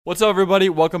What's up, everybody?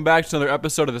 Welcome back to another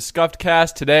episode of the Scuffed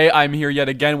Cast. Today, I'm here yet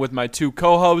again with my two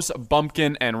co-hosts,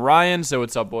 Bumpkin and Ryan. So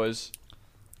what's up, boys?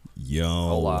 Yo.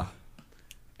 Hola.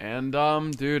 And,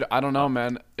 dude, I don't know,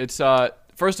 man. It's,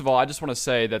 first of all, I just want to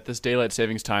say that this daylight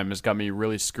savings time has got me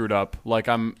really screwed up. Like,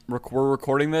 we're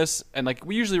recording this, and, like,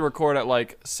 we usually record at,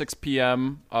 like, 6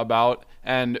 p.m. about,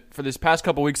 and for this past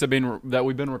couple weeks that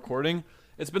we've been recording,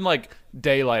 it's been, like,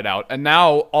 daylight out, and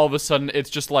now, all of a sudden, it's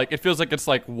just, like, it feels like it's,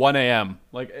 like, 1 a.m.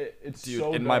 Like, it's Dude,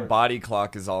 so and dark. my body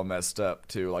clock is all messed up,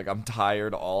 too. Like, I'm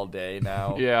tired all day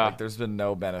now. Yeah. Like, there's been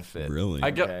no benefit. Really?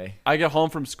 I get home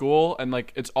from school, and,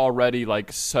 like, it's already, like,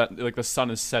 the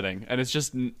sun is setting, and it's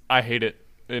just, I hate it,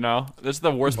 you know? That's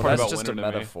the worst part That's about just a winter to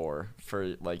me. metaphor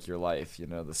for, like, your life, you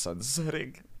know, the sun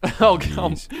setting. Oh,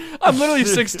 I'm literally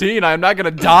 16. I'm not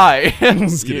gonna die.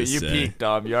 You peaked,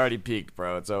 Dom. You already peaked,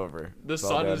 bro. It's over. The It's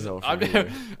all sun is. downhill from here.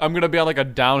 I'm gonna be on like a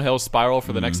downhill spiral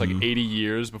for the next like 80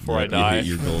 years before I die.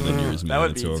 You hit your golden years, man. That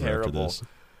would It's be over terrible. after this.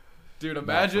 Dude, for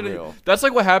imagine real. that's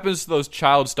like what happens to those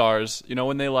child stars. You know,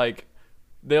 when they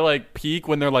peak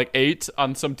when they're like 8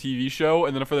 on some TV show,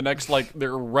 and then for the next like the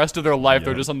rest of their life,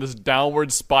 they're Yep. just on this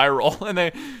downward spiral, and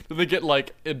they get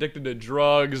like addicted to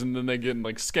drugs, and then they get in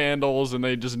like scandals, and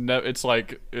they just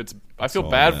I feel all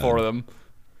bad bad. for them.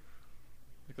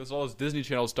 Like there's all those Disney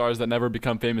Channel stars that never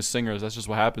become famous singers. That's just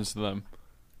what happens to them.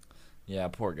 Yeah,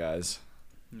 poor guys.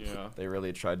 Yeah. They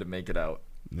really tried to make it out.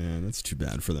 Man, that's too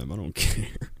bad for them. I don't care.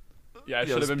 Yeah, I Yo, should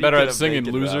have been speaking better at of singing,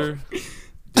 making it loser.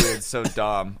 Dude, so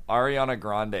Dom, Ariana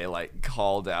Grande like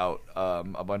called out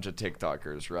a bunch of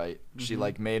TikTokers, right? She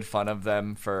like made fun of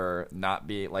them for not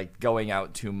being like going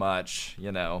out too much,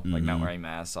 you know, like not wearing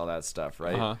masks, all that stuff,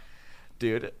 right? Uh-huh.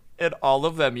 Dude, and all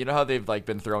of them, you know how they've like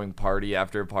been throwing party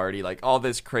after party, like all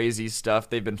this crazy stuff,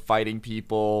 they've been fighting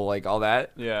people, like all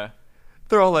that. Yeah.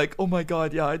 They're all like, "Oh my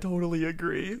god, yeah, I totally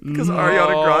agree," because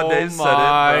Ariana Grande said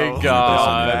my it. Bro.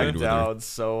 God. They Agreed backed with her. down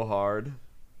so hard.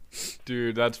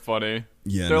 Dude, that's funny.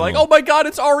 Yeah, They're like, no. "Oh my god,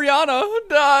 it's Ariana.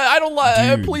 I don't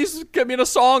like. Dude. Please get me in a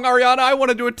song, Ariana. I want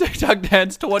to do a TikTok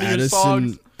dance to one of your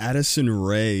songs." Addison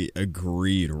Rae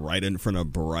agreed right in front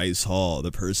of Bryce Hall,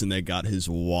 the person that got his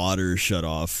water shut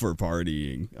off for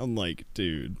partying. I'm like,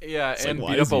 dude. Yeah, It's and like,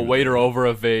 why beat is up a he waiter there? over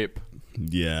a vape.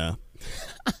 Yeah.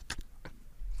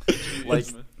 Like,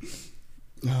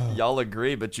 y'all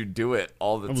agree, but you do it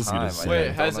all the I was gonna time. say. Wait,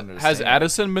 don't has understand.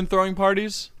 Addison been throwing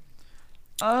parties?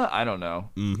 I don't know.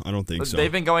 I don't think so.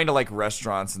 They've been going to like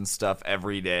restaurants and stuff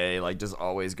every day, like just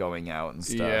always going out and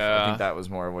stuff. Yeah. I think that was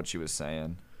more of what she was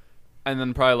saying. And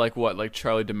then probably like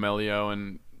Charlie D'Amelio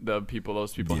and those people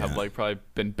have Yeah. like probably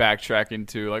been backtracking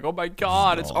to like, "Oh my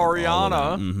god, it's All of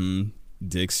Ariana." them.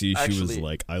 Dixie, she was Actually-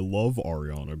 like, I love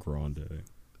Ariana Grande.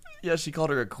 Yeah, she called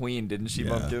her a queen, didn't she, Yeah,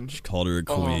 Bumpkin? she called her a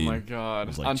Oh queen. my I god.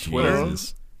 was like, On Twitter?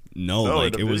 Jesus. No, No,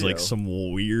 like in it a was like video.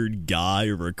 some weird guy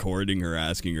recording her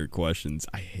asking her questions.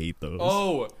 I hate those.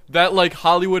 Oh, that like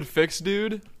Hollywood Fix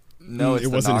dude? No, it's it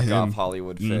the wasn't knockoff him.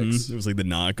 Hollywood Mhm. fix. It was like the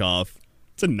knockoff.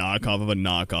 It's a knockoff of a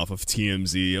knockoff of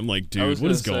TMZ. I'm like, dude, was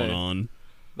what is gonna going say. on?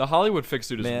 The Hollywood Fix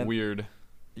dude is Man. weird.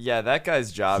 Yeah, that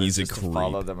guy's job He's is a just to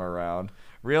follow creep. them around.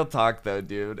 Real talk though,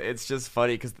 dude. It's just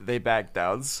funny because they back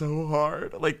down so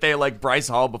hard. Like they like Bryce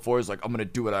Hall before is like, "I'm gonna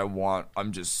do what I want.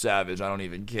 I'm just savage. I don't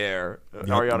even care."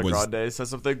 Ariana was- Grande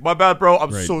says something. "My bad, bro. I'm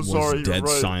Right, so was sorry." You're dead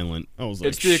right." silent. I was like,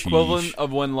 It's the equivalent sheesh.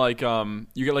 of when like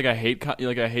you get like a hate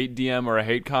DM or a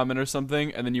hate comment or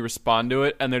something, and then you respond to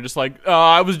it, and they're just like, "Oh,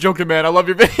 I was joking, man. I love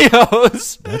your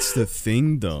videos." That's the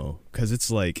thing, though, because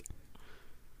it's like,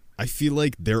 I feel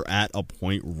like they're at a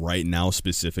point right now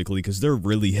specifically because they're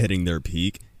really hitting their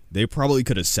peak. They probably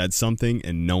could have said something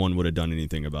and no one would have done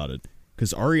anything about it.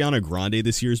 Because Ariana Grande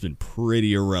this year has been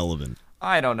pretty irrelevant.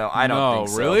 I don't know. I don't No, think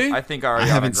so. really? I think Ariana I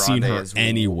haven't Grande seen her is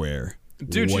anywhere.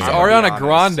 Dude, she's Where. I'll be Ariana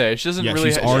honest. Grande. She doesn't Yeah, really.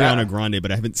 she's Ariana Grande,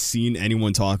 but I haven't seen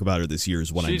anyone talk about her this year.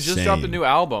 Is what She I'm just saying. dropped a new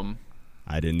album.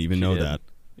 I didn't even know did? that.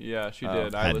 Yeah, she Oh.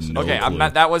 did. Had I listened. no to Okay, it. I'm clue.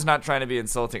 not. That was not trying to be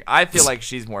insulting. I feel like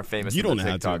she's more famous. You than don't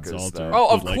the have to TikTokers, insult though. her. Oh,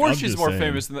 of Like, course I'm she's just more saying.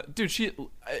 famous than that. Dude, she.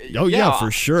 Oh yeah,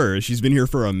 for sure. She's been here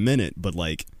for a minute, but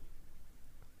like.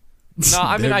 No,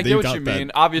 I mean I they've get what got you that-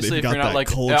 mean. Obviously, they've if got you're not that like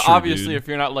culture, obviously dude. if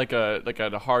you're not like a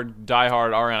hard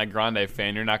diehard Ariana Grande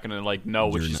fan, you're not gonna like know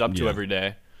what You're she's not- up to yeah. every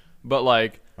day. But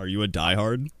like, Are you a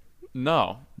diehard?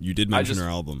 no, You did I mention just- her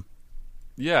album.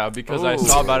 yeah, because I Ooh.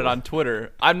 saw about it on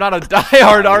Twitter. I'm not a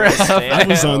diehard Ariana stan. I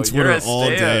was fan. on You're Twitter a all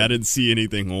day. stan. I didn't see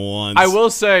anything once. I will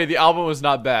say the album was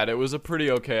not bad. It was a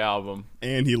pretty okay album.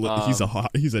 And he's a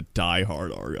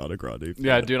diehard Ariana Grande fan.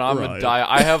 Yeah, dude, I'm a Right.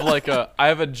 I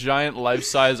have a giant life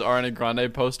size Ariana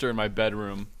Grande poster in my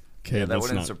bedroom. Okay, Yeah, that let's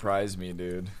wouldn't not. surprise me,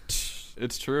 dude.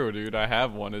 It's true, dude. I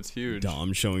have one. It's huge.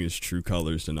 Dom showing his true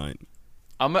colors tonight.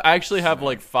 I actually have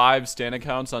like 5 stan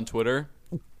accounts on Twitter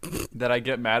that I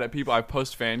get mad at people. I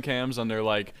post fan cams on their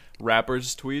like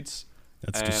rappers' tweets,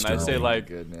 That's and disturbing. I say like,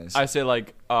 Goodness.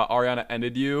 Ariana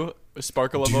ended you,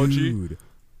 sparkle emoji. Dude,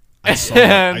 I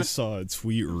And- saw a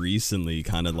tweet recently,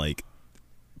 kind of like,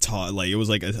 like it was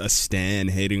like a stan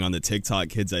hating on the TikTok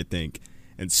kids, I think,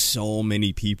 and so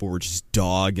many people were just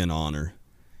dogging on her.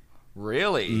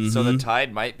 Really? So the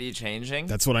tide might be changing?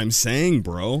 That's what I'm saying,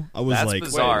 bro. I was That's like,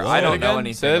 bizarre. wait, I don't say that know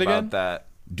again? Say that anything again? about that.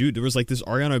 dude, there was like this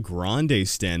Ariana Grande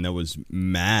stan that was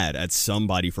mad at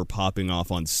somebody for popping off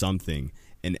on something,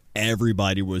 and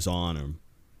everybody was on him.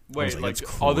 Wait, like, like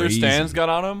that's other crazy. stans got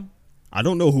on him? I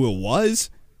don't know who it was.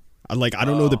 I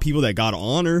don't know the people that got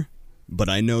on her, but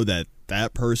I know that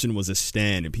that person was a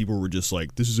stan, and people were just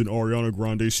like, "This is an Ariana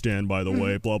Grande stan, by the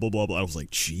way." Blah blah blah blah. I was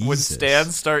like, Jesus. When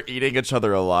stans start eating each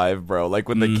other alive, bro, like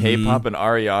when the K-pop and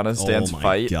Ariana stans Oh my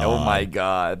fight. Oh God. my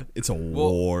god. It's a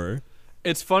war.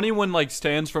 It's funny when like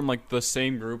stans from like the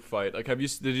same group fight. Like, did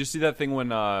you see that thing when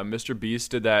Mr.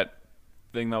 Beast did that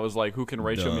thing that was like, who can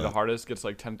ratio me the hardest gets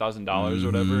like $10,000 or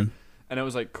whatever, and it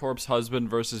was like Corpse Husband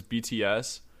versus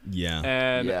BTS, Yeah.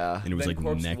 and Yeah. And it was then like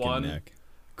Corpse neck won. and neck.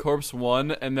 Corpse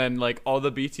won, and then like all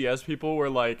the BTS people were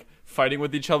like fighting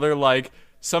with each other. Like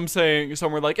some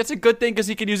were like, it's a good thing because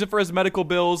he can use it for his medical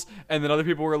bills, and then other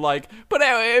people were like, but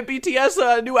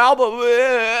BTS new album,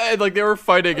 and like they were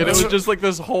fighting, and it was just like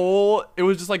this whole. It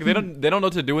was just like they don't know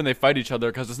what to do when they fight each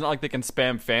other because it's not like they can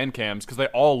spam fan cams because they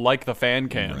all like the fan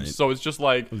cams. Right. So it's just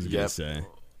like, I was gonna say.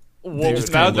 well,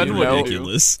 just now kinda then look what do you do?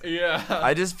 ridiculous. Yeah.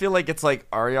 I just feel like it's like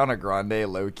Ariana Grande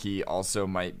low key also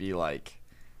might be like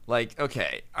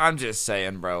okay, I'm just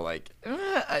saying, bro, like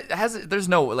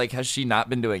has she not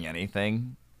been doing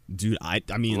anything? Dude, I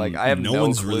mean, Like, I have no no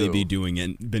one's really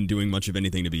clue. been doing much of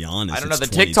anything, to be honest. I don't know. It's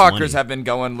The 2020. TikTokers have been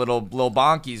going little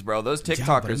bonkies, bro. Those but I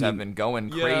TikTokers have mean- been going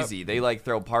Yeah. crazy. They like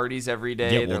throw parties every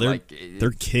day. Yeah, well, they're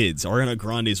they're kids. Ariana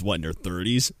Grande's what, in her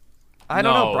 30s? I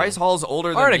don't know. No. Bryce Hall's older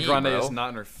than Ariana me, Grande bro. is not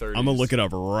in her 30s. I'm gonna look it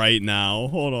up right now.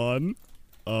 Hold on.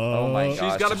 Oh my gosh.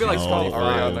 She's gotta be like She's 25.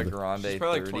 Ariana Grande, She's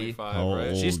probably like 30. 25, How right?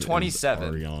 old She's is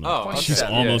 27. Ariana? Oh, okay. She's Yeah,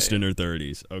 almost yeah. in her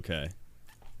 30s. Okay.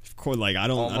 Of course, like I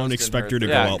Almost don't in expect her her to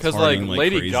go 30s. Yeah, out because partying like like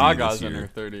Lady crazy Gaga's this in year.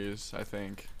 her 30s, I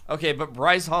think. Okay, but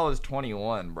Bryce Hall is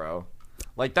 21, bro.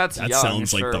 Like that's That young, sounds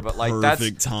sure, like the but like that's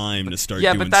perfect time to start.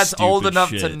 yeah, doing but that's old stupid enough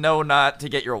shit. to know not to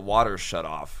get your water shut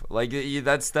off. Like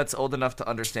that's old enough to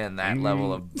understand that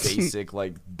level of basic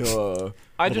like duh.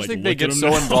 I But, just like, think they look at get 'em so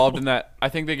now. involved in that. I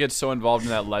think they get so involved in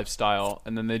that lifestyle,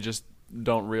 and then they just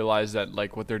don't realize that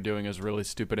like what they're doing is really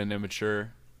stupid and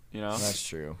immature. You know? That's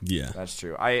true. Yeah. That's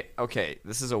true. Okay,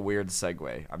 this is a weird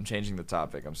segue. I'm changing the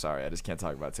topic. I'm sorry. I just can't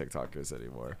talk about TikTokers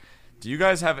anymore. Do you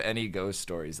guys have any ghost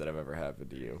stories that have ever happened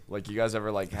to you? Like you guys ever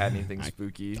like had anything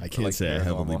spooky? I or, can't like, say I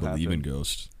heavily paranormal believe in happen?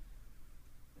 ghosts.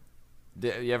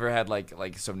 You ever had like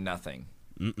so nothing?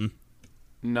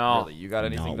 No, Really? You got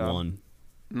anything, Not Dom? one.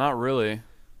 not really.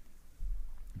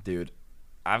 Dude,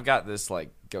 I've got this like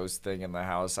ghost thing in the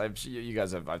house. I've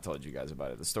told you guys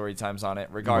about it. The story times on it.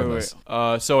 Regardless.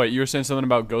 So wait, you were saying something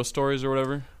about ghost stories or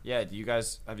whatever? Yeah, have you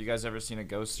guys ever seen a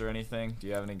ghost or anything? Do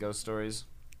you have any ghost stories?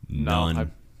 None. No,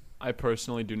 I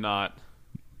personally do not.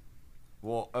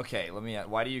 Well, okay, let me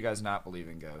why do you guys not believe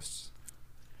in ghosts?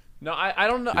 No, I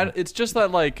don't know. It's just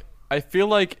that like I feel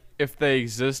like if they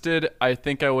existed, I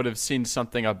think I would have seen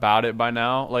something about it by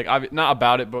now. Like not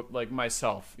about it, but like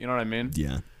myself. You know what I mean?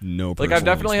 Yeah. No. Like I've personal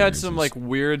definitely had some like experiences.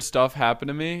 weird stuff happen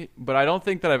to me, but I don't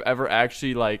think that I've ever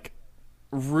actually like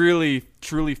really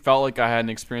truly felt like I had an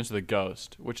experience with a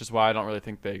ghost, which is why I don't really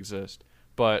think they exist.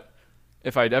 But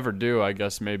if I'd ever do, I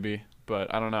guess maybe.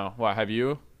 But I don't know. Why have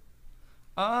you?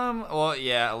 Well,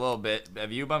 yeah, a little bit.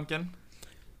 Have you, Bumpkin?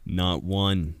 Not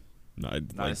one. Not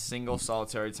a single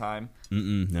solitary time.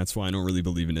 That's why I don't really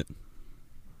believe in it.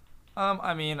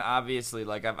 I mean, obviously,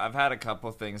 like I've had a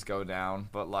couple things go down,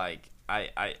 but like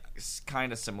I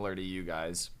kind of similar to you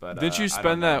guys. But Did you I don't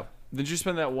spend know. that? Did you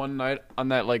spend that one night on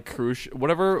that like cruise,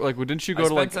 whatever? Like, didn't you I go to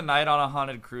spent like? a night on a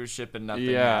haunted cruise ship and nothing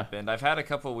Yeah. happened. I've had a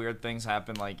couple weird things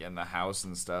happen like in the house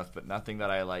and stuff, but nothing that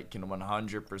I like can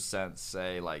 100%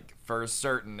 say like for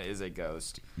certain is a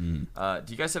ghost. Do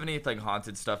you guys have any like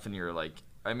haunted stuff in your like?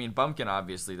 I mean, Bumpkin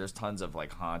obviously. There's tons of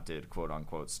like haunted quote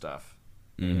unquote stuff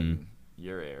in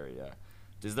your area.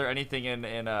 Is there anything in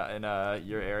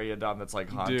your area, Dom, that's like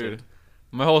haunted? Dude,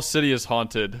 my whole city is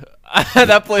haunted.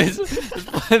 That place,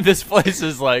 this place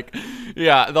is like,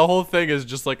 yeah, the whole thing is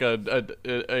just like a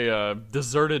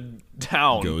deserted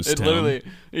town. Ghost it town. literally,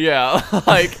 yeah,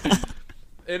 like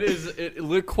it is.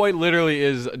 Quite literally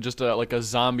is just like a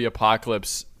zombie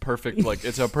apocalypse. Perfect, like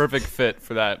it's a perfect fit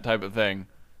for that type of thing.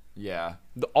 Yeah.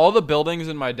 All the buildings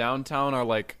in my downtown are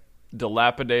like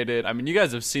dilapidated. I mean, you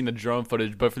guys have seen the drone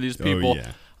footage, but for these people,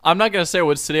 yeah. I'm not gonna say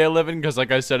what city I live in because,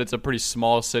 like I said, it's a pretty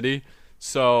small city.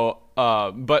 So,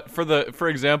 but for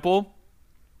example,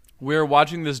 we were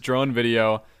watching this drone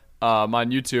video on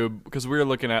YouTube because we were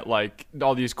looking at like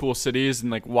all these cool cities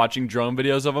and like watching drone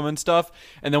videos of them and stuff.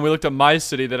 And then we looked at my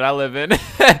city that I live in,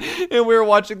 and we were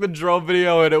watching the drone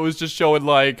video, and it was just showing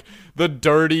like the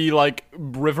dirty like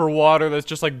river water that's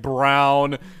just like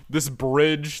brown, this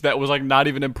bridge that was like not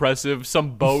even impressive,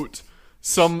 some boat,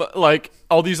 some like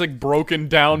all these like broken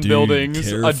down Dude, buildings,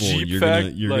 careful. a Jeep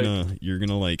You're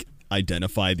gonna like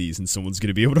identify these, and someone's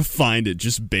gonna be able to find it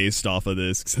just based off of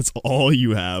this, because that's all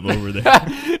you have over there.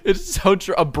 It's so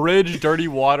true. A bridge, dirty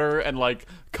water, and like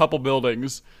couple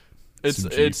buildings. Some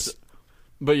Jeeps.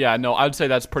 But yeah, no, I'd say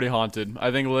that's pretty haunted.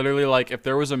 I think literally, like, if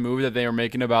there was a movie that they were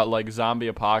making about like zombie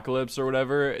apocalypse or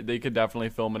whatever, they could definitely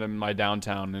film it in my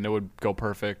downtown, and it would go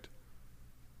perfect.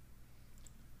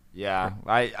 Yeah,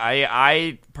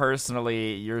 I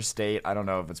personally, your state, I don't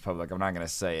know if it's public. I'm not gonna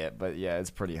say it, but yeah, it's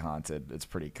pretty haunted. It's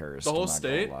pretty cursed. The whole I'm not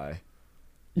state? gonna lie.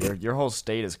 Your whole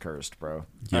state is cursed, bro.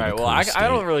 You All have right, a well, cursed I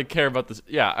don't state. really care about this.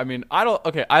 Yeah, I mean, I don't.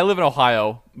 Okay, I live in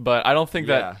Ohio, but I don't think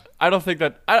Yeah. that. I don't think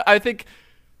that. I think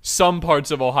some parts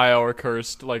of Ohio are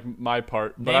cursed, like my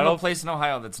part. But I Name a don't. place in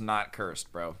Ohio that's not cursed,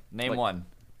 bro. Name Like- one.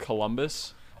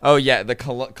 Columbus. Oh yeah, the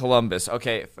Columbus.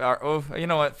 Okay, oh, you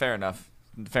know what? Fair enough.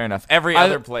 Fair enough. Every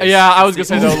other place. Yeah, I was gonna it's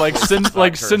say the though, only like place that's not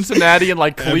like cursed. Cincinnati and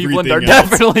like Cleveland are Everything else.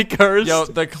 definitely cursed. Yo,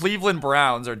 the Cleveland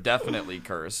Browns are definitely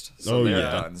cursed. So Oh, they're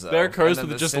yeah. done. They're cursed And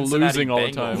then with the just Cincinnati losing all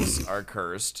the time. Bengals are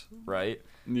cursed, right?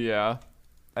 Yeah.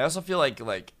 I also feel like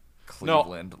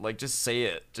Cleveland. Like, just say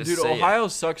it. Just Dude, say Ohio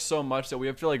sucks so much that we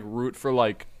have to like root for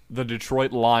like the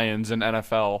Detroit Lions in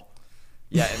NFL. it.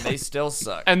 Yeah, and they still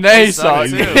suck. And they suck.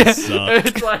 too. They suck.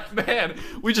 It's like, man,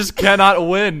 we just cannot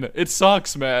win. It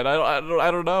sucks, man. I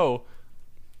don't know.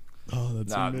 Oh,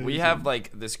 that's Nah, amazing. we have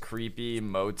like this creepy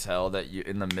motel that you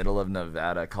in the middle of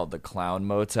Nevada called the Clown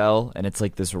Motel, and it's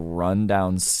like this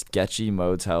rundown, sketchy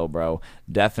motel, bro.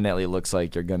 Definitely looks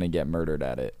like you're gonna get murdered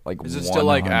at it. Like, Is it still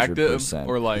like active 100%.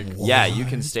 or like? Yeah, you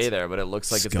can stay there, but it looks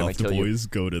like it's gonna Scuffed kill you. boys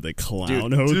go to the Clown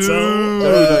Dude,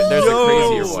 Hotel. There's Yo! a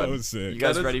crazier So one. sick. You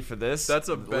guys That is- ready for this? That's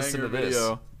a Listen banger to this.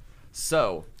 video.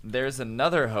 So there's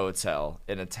another hotel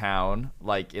in a town,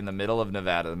 like in the middle of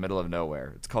Nevada, the middle of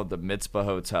nowhere. It's called the Mitzvah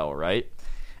Hotel, right?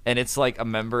 And it's like a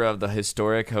member of the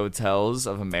Historic Hotels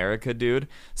of America, dude.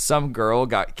 Some girl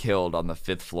got killed on the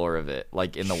 5th floor of it,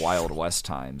 like in the Wild West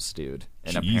times, dude.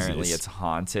 And apparently Jesus. it's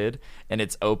haunted, and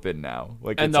it's open now.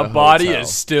 Like, And it's the a body hotel.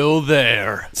 is still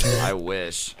there. I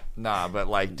wish. Nah, but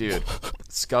like, dude,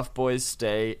 Scuff Boys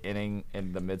stay in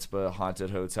the Mitzvah Haunted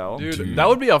Hotel. Dude, that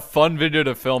would be a fun video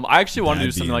to film. I actually want to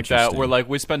do That'd be something like that where interesting. like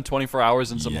we spend 24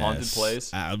 hours in some Yes, haunted place.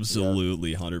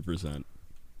 Absolutely, 100%.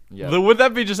 Yeah. Would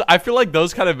that be just? I feel like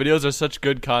those kind of videos are such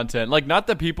good content. Like not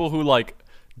the people who like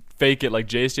fake it, like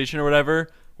J Station or whatever,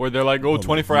 where they're like, oh, like,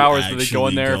 24 you hours, where they go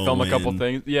in actually there, go film a couple in.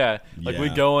 things. Yeah, like we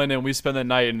Yeah. go in and we spend the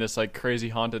night in this like crazy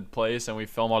haunted place, and we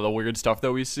film all the weird stuff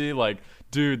that we see. Like,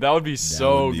 dude, that would be That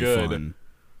so would be good. fun.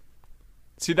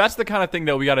 See, that's the kind of thing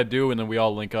that we got to do, and then we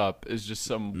all link up. Is just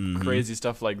some crazy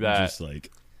stuff like that. Just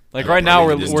like Like right now,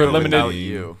 We we're just we're do it limited. without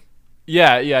you.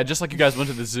 Yeah, just like you guys went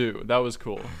to the zoo. That was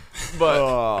cool. But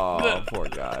Oh, poor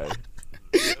guy.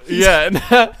 yeah,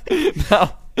 no.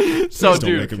 So, please don't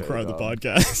make dude, him cry on the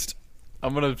podcast.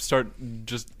 I'm gonna start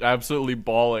just absolutely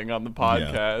bawling on the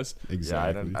podcast.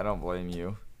 Exactly. Yeah, I don't blame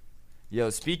you. Yo,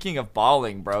 speaking of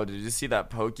balling, bro, did you see that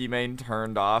Pokimane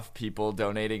turned off people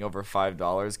donating over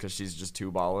 $5 because she's just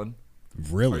too ballin'?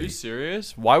 Are Really? you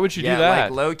serious? Why would you Yeah, do that?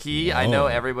 like low key. I know Whoa.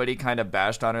 everybody kind of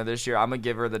bashed on her this year. I'm gonna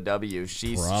give her the W.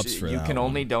 Props for You that can one.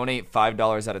 only donate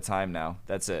 $5 at a time now.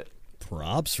 That's it.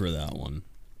 Props for that one.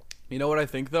 You know what I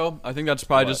think though? I think that's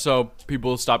probably What? just so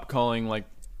people stop calling like.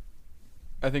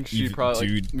 I think she Even- probably like,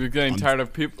 dude, you're getting I'm- tired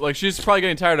of people. Like she's probably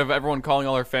getting tired of everyone calling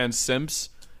all her fans simps,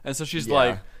 and so she's Yeah.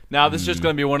 like, now this is just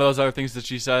gonna be one of those other things that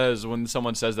she says when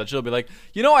someone says that. She'll be like,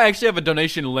 you know, I actually have a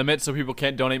donation limit, so people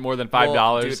can't donate more than $5.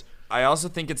 Well, dude, I also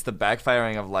think it's the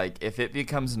backfiring of like, if it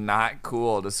becomes not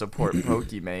cool to support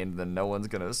Pokimane, then no one's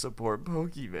gonna support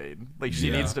Pokimane. Like she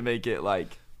Yeah. needs to make it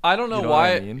like. I don't know, You know what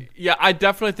why. I mean? Yeah, I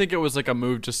definitely think it was like a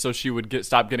move just so she would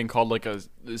stop getting called like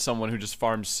someone who just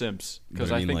farms simps, because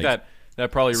But I I mean, think like- that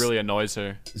probably really annoys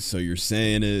her. So you're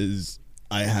saying is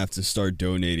I have to start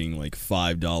donating like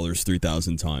 $5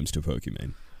 3,000 times to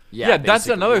Pokemon. Yeah, that's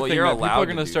basically. another Well, thing you're that people allowed are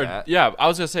gonna do start. that. Yeah, I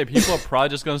was gonna say people are probably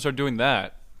just gonna start doing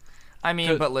that. I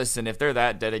mean, but listen, if they're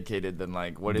that dedicated, then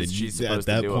like, what is she supposed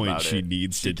to do about it? At that point, she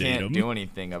needs to date him. She can't do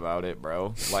anything about it,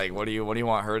 bro. Like, what do you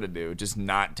want her to do? Just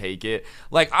not take it?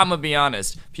 Like, I'm gonna be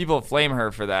honest. People flame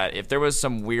her for that. If there was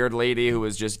some weird lady who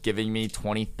was just giving me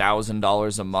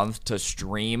 $20,000 a month to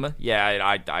stream,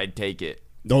 yeah, I'd take it.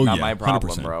 Oh, not yeah, my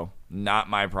problem, 100%. bro. Not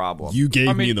my problem. You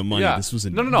gave me the money. Yeah. This was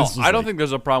no. this was I don't like- think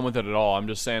there's a problem with it at all. I'm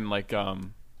just saying, like,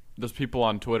 there's people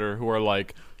on Twitter who are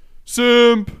like,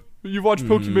 simp. You watch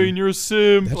Pokemon, you're a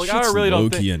simp. That Like, shit's I really don't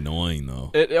low-key think. annoying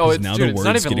though. It's now dude, the it's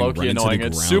not word's even getting low-key run into annoying. the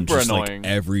It's ground super just annoying.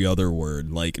 Like every other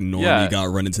word, like normally Yeah. got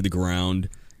run into the ground.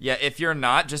 Yeah, if you're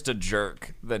not just a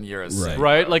jerk, then you're a simp.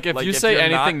 Right? Like, if you say you're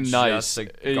not anything nice, just a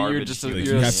you're garbage just a, human Like,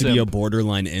 you're you a have to be a simp.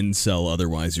 borderline incel,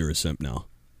 otherwise you're a simp now.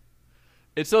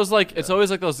 It's those like it's always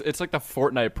like those. It's like the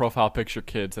Fortnite profile picture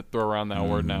kids that throw around that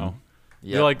word now.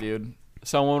 Yeah, You're like, dude.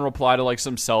 Someone reply to like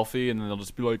some selfie, and then they'll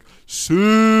just be like,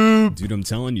 simp. Dude, I'm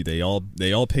telling you, they all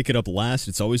pick it up last.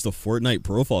 It's always the Fortnite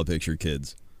profile picture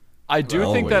kids. I do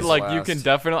think that Always like you can last.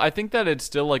 definitely. I think that it's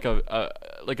still like a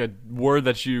word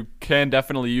that you can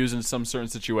definitely use in some certain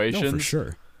situations. No, for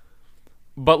sure.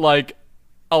 But like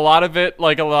a lot of it,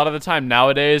 like a lot of the time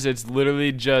nowadays, it's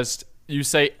literally just you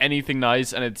say anything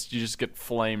nice and it's you just get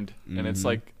flamed, and it's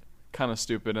like kind of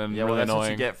stupid and Yeah, well, really that's annoying.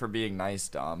 what you get for being nice,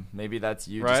 Dom. Maybe that's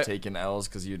you Right? just taking L's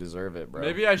because you deserve it, bro.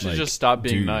 Maybe I should Like, just stop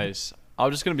being dude. nice. I'm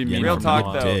just gonna be Yeah, mean. Real from talk, now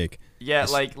on. though. Take. Yeah,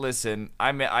 like, listen,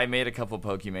 I made a couple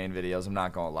Pokemon videos. I'm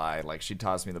not gonna lie. Like, she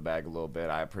tossed me the bag a little bit.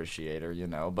 I appreciate her, you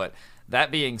know. But that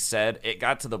being said, it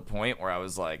got to the point where I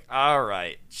was like, all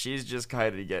right, she's just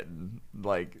kind of getting,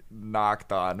 like,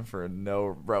 knocked on for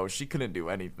no... Bro, she couldn't do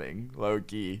anything,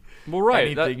 low-key. Well,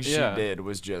 right, that- Anything yeah. she did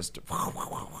was just...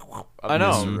 I know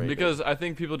eviscerated. because I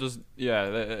think people just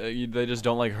they just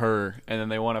don't like her, and then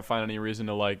they want to find any reason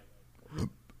to like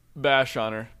bash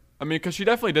on her. I mean, because she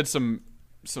definitely did some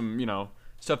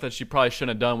stuff that she probably shouldn't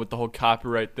have done with the whole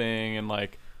copyright thing and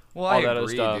like Well, all I that other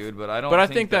agree, stuff. dude, but I don't But I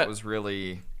think think that that- was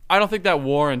really... I don't think that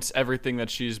warrants everything that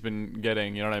she's been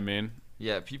getting. You know what I mean?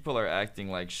 Yeah, people are acting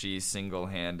like she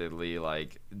single-handedly,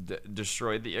 like,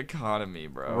 destroyed the economy,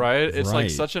 bro. Right? It's like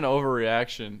Right. such an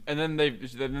overreaction. And then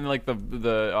like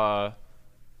the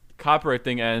copyright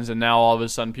thing ends, and now all of a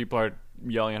sudden people are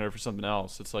yelling at her for something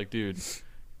else. It's like, dude,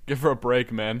 give her a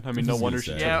break, man. I mean, no was wonder gonna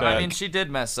she say. took Yeah, that. I mean, she did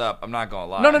mess up. I'm not gonna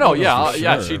lie. No, Oh, yeah, for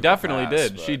yeah, sure. she definitely Pass,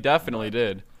 did. but- She definitely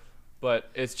did.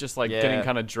 But it's just like Yeah. getting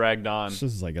kind of dragged on. It's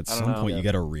just like at I don't some know. point you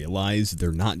got to realize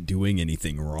they're not doing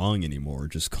anything wrong anymore.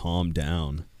 Just calm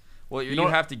down. Well, you know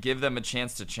what- have to give them a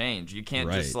chance to change. You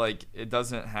can't just Right. like it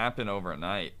doesn't happen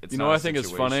overnight. It's You know not what a I think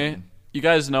is funny? situation. You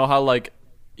guys know how like,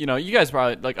 you guys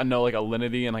probably like know like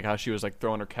Alinity and like how she was like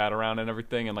throwing her cat around and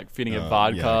everything and like feeding it Yeah,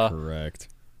 vodka. correct.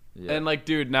 Yeah. And like,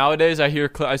 dude, nowadays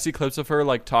I see clips of her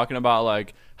like talking about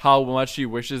like how much she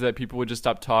wishes that people would just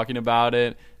stop talking about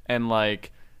it, and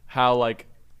like how like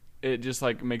it just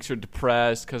like makes her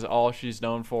depressed because all she's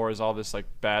known for is all this like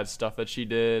bad stuff that she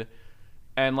did,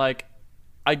 and like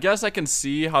I guess I can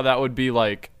see how that would be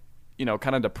like,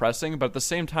 kind of depressing, but at the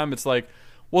same time it's like,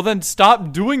 well then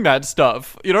stop doing that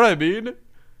stuff. You know what I mean?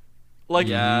 Like,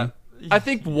 yeah. I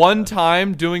think one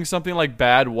time doing something like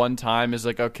bad one time is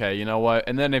like, okay, you know what?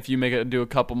 And then if you make it do a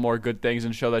couple more good things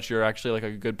and show that you're actually like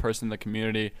a good person in the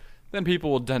community, then people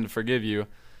will tend to forgive you.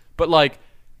 But like,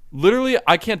 literally,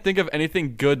 I can't think of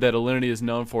anything good that Alinity is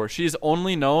known for. She's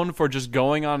only known for just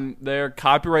going on there,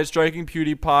 copyright striking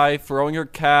PewDiePie, throwing her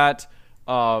cat,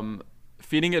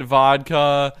 feeding it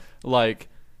vodka. Like,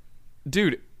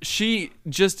 dude, she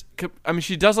just,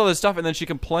 she does all this stuff and then she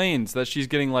complains that she's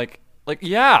getting like,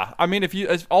 yeah, I mean,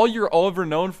 if all you're ever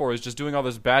known for is just doing all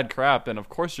this bad crap, then of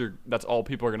course that's all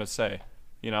people are gonna say,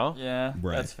 Yeah,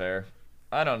 Right. that's fair.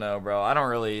 I don't know, bro. I don't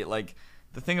really like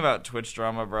the thing about Twitch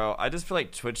drama, bro. I just feel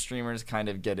like Twitch streamers kind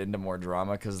of get into more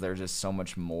drama because they're just so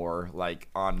much more like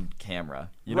on camera.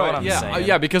 You know what I'm yeah, saying?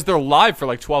 yeah, because they're live for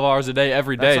like 12 hours a day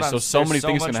every day, That's what so I'm- many there's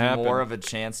things much can happen. More of a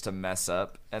chance to mess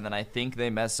up, and then I think they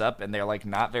mess up, and they're like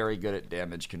not very good at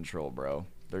damage control, bro.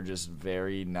 They're just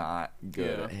very not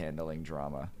good Yeah. at handling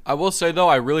drama. I will say though,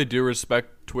 I really do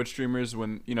respect Twitch streamers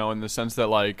when in the sense that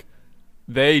like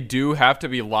they do have to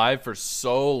be live for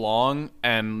so long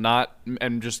and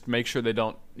just make sure they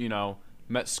don't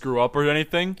screw up or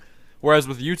anything. Whereas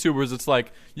with YouTubers, it's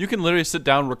like you can literally sit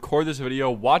down, record this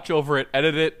video, watch over it,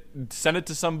 edit it, send it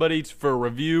to somebody for a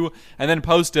review, and then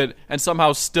post it, and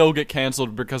somehow still get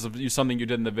canceled because of something you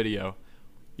did in the video.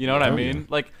 You know what I Oh, mean? yeah.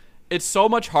 Like, it's so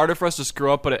much harder for us to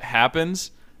screw up, but it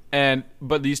happens.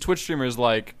 But these Twitch streamers,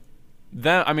 like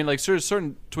them, I mean, like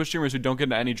certain Twitch streamers who don't get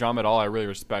into any drama at all, I really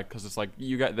respect because it's like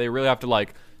they really have to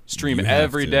like stream You have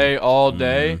every to. day, all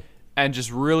day, and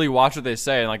just really watch what they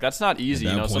say. And like that's not easy. At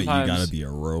that You know, point, sometimes you gotta be a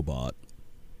robot.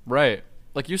 right.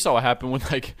 Like you saw what happened with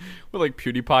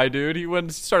PewDiePie, dude. He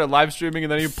went started live streaming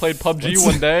and then he played PUBG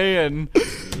one day and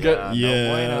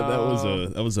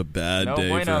that was a bad No day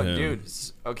bueno, for him. dude.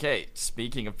 Okay,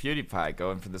 speaking of PewDiePie,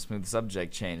 going for the smooth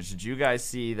subject change, did you guys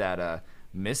see that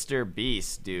Mr.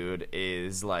 Beast, dude,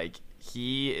 is like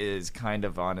he is kind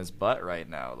of on his butt right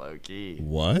now, low key.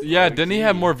 What? yeah, didn't he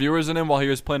have more viewers than him while he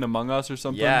was playing Among Us or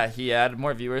something? Yeah, he had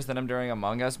more viewers than him during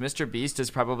Among Us. Mr. Beast is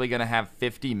probably going to have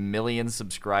 50 million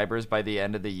subscribers by the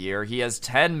end of the year. He has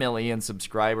 10 million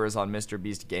subscribers on Mr.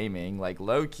 Beast Gaming. Like,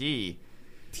 low key.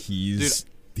 He's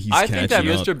I think that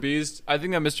catching up.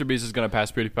 Mr. Beast is gonna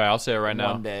pass PewDiePie. I'll say it right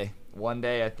now. One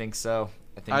day, I think so.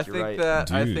 I think you're right.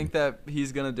 I Dude. think that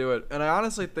he's gonna do it, and I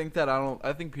honestly think that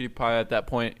I think PewDiePie at that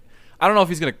point. I don't know if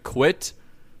he's gonna quit,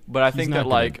 but I He's think not that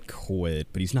gonna like, quit,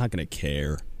 but he's not gonna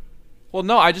care. well,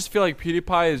 no, I just feel like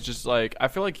PewDiePie is just like I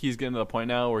feel like he's getting to the point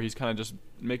now where he's kind of just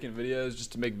making videos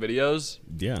just to make videos,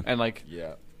 Yeah. and like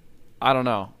Yeah. I don't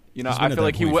know. You know, He's been I at feel that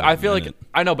like he point would. for a I feel like minute.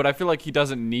 I know, but I feel like he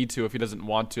doesn't need to if he doesn't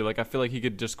want to. Like I feel like he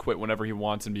could just quit whenever he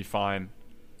wants and be fine.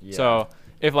 Yeah. So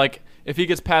if he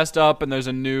gets passed up and there's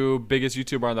a new biggest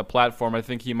YouTuber on the platform, I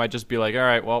think he might just be like, all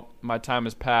right, well, my time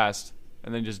has passed,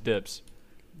 and then just dips.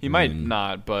 He might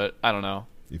not, but I don't know.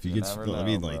 If he You gets, never I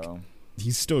mean, know, like, bro.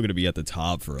 he's still gonna be at the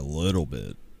top for a little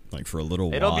bit, like for a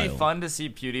little It'll while. be fun to see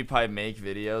PewDiePie make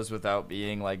videos without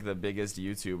being like the biggest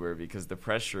YouTuber because the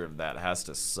pressure of that has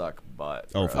to suck butt.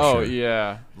 Oh, bro. for Oh sure.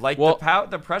 yeah. Like Well-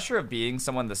 the pressure of being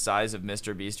someone the size of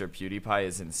Mr. Beast or PewDiePie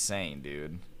is insane,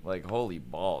 dude. Like holy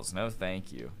balls, no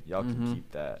thank you. Y'all can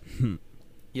keep that.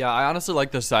 Yeah, I honestly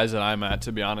like the size that I'm at,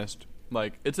 to be honest.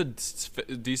 Like, it's a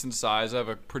decent size. I have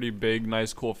a pretty big,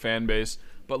 nice, cool fan base.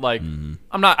 But, like, I'm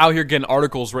not out here getting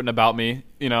articles written about me,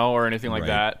 you know, or anything like Right.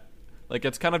 that. Like,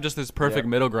 it's kind of just this perfect Yep.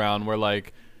 middle ground where,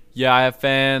 like, yeah, I have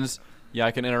fans. Yeah,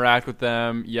 I can interact with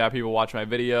them. Yeah, people watch my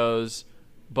videos.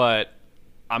 But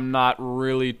I'm not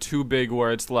really too big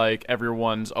where it's like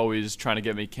everyone's always trying to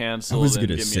get me I canceled was and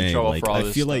gonna get me in say, trouble like, for all I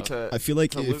this feel like stuff.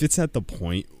 if it's at the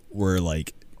point where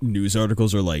like news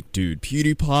articles are like, dude,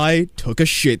 PewDiePie took a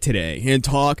shit today and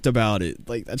talked about it.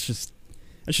 Like that's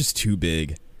just too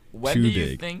big. When too do you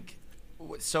big. think?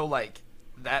 So, like,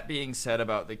 that being said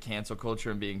about the cancel culture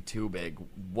and being too big,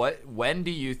 when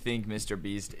do you think Mr.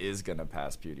 Beast is gonna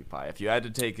pass PewDiePie? If you had to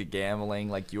take a gambling,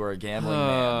 like you are a gambling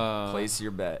man, place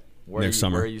your bet. Next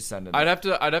summer. Where are you sending? I'd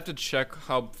it? have to check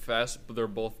how fast they're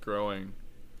both growing.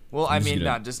 Well, I I'm just mean,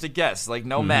 gonna- not just a guess, like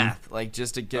no math, like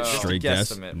just a just a Straight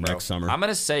guess, guesstimate, bro. next summer. I'm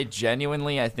gonna say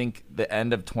genuinely, I think the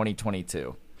end of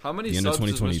 2022, How many The end of subs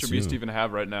does Mr. 2022. Beast even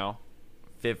have right now?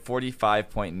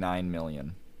 45.9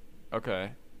 million.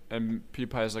 Okay. And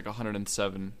PewDiePie is like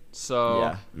 107.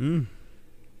 So Yeah,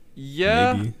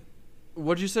 yeah. Maybe.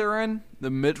 What'd you say, Ryan? The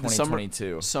summer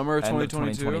 2022. Summer of End of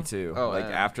 2022. Oh, like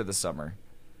man. after the summer.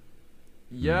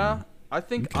 Yeah. I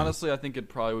think Okay. honestly, I think it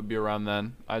probably would be around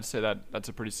then. I'd say that's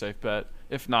a pretty safe bet.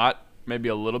 If not, maybe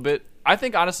a little bit. I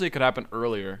think honestly it could happen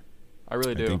earlier. I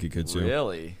really do. I think it could too.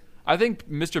 Really? I think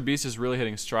Mr. Beast is really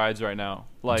hitting strides right now.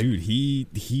 Like, Dude,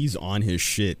 he's on his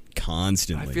shit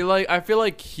constantly. I feel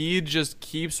like he just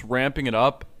keeps ramping it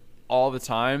up all the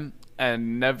time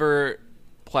and never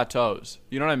plateaus.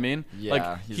 You know what I mean? Yeah,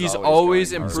 like he's always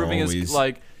always going improving hard. his He's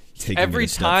like taking every it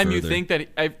a step time you further. think that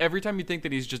every time you think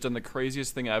that he's just done the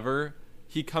craziest thing ever,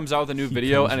 he comes out with a new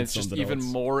video comes and with it's just something even else.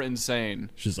 more insane.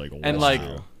 It's just like And wow. like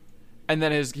and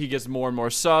then he gets more and more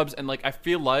subs and like I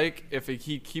feel like if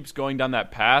he keeps going down that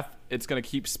path, it's gonna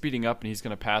keep speeding up and he's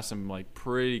gonna pass him like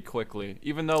pretty quickly.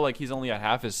 Even though like he's only at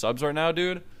half his subs right now,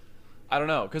 dude. I don't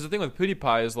know, because the thing with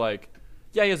PewDiePie is like,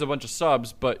 yeah, he has a bunch of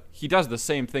subs, but he does the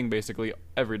same thing basically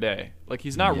every day. Like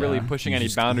he's not really Yeah. pushing He's any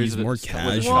just- boundaries. he's more with his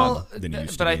casual. content. Well, than he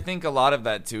used to but I be. think a lot of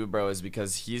that too, bro, is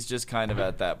because he's just kind of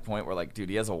at that point where, like, dude,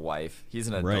 he has a wife. He's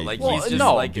an adult. Right. Like, Well, he's just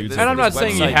no, like, dude, this- and I'm not this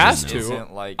saying he website has just to.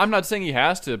 isn't, like, I'm not saying he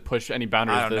has to push any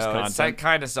boundaries I of don't this know. content. That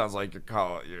kind of sounds like you're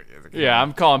calling. Yeah,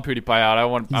 I'm calling PewDiePie out. I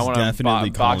want He's a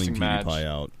definitely calling boxing PewDiePie match.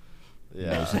 out.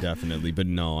 Yeah. Most definitely. But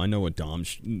no, I know what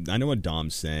Dom's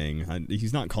saying.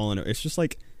 He's not calling it. It's just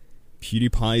like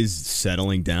PewDiePie's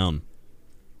settling down.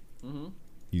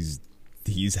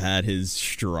 He's had his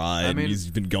stride. I mean- He's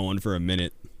been going for a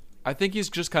minute. I think he's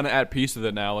just kind of at peace with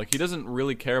it now. Like he doesn't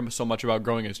really care so much about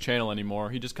growing his channel anymore.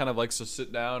 He just kind of likes to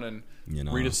sit down and You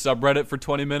know, read a subreddit for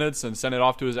 20 minutes and send it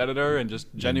off to his editor and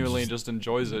just genuinely just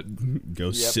enjoys it.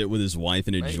 go sit with his wife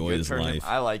and Hey, enjoy good his for him. life.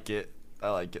 I like it. I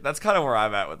like it. That's kind of where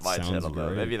I'm at with my Sounds channel, though.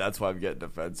 great. Maybe that's why I'm getting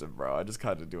defensive, bro. I just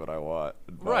kind of do what I want.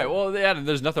 Right. Well, yeah,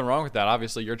 there's nothing wrong with that.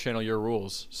 Obviously, your channel, your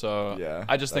rules. So Yeah,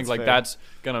 I just think that's like fair. that's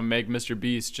gonna make Mr.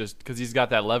 Beast just because he's got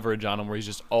that leverage on him where he's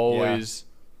just always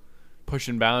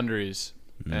pushing boundaries.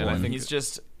 And I think he's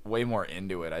just way more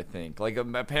into it, I think. Like,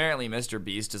 apparently Mr.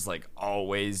 Beast is like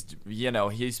always,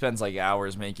 he spends like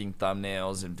hours making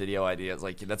thumbnails and video ideas.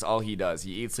 Like, that's all he does.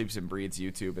 He eats, sleeps, and breathes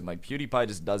YouTube. And like PewDiePie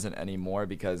just doesn't anymore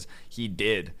because he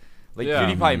did. Like,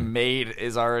 Yeah. PewDiePie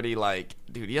is already like,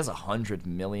 dude, he has 100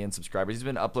 million subscribers. He's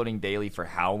been uploading daily for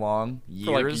how long? Years?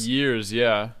 for like years,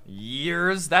 yeah.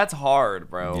 Years? That's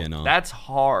hard, bro. Yeah, no. That's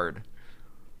hard.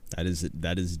 That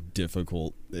is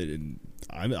difficult.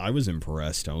 I was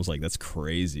impressed. I was like, that's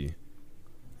crazy.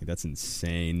 Like, that's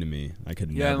insane to me. I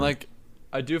could Yeah, never. and like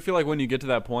I do feel like when you get to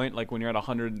that point, like when you're at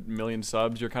 100 million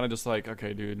subs, you're kind of just like,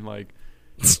 okay, dude, like,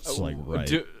 it's like, right.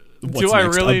 do What's I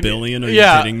next, really a billion? Are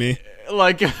yeah, you kidding me?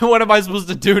 Like, what am I supposed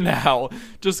to do now?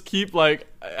 Just keep like,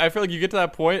 I feel like you get to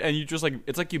that point and you just like,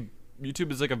 it's like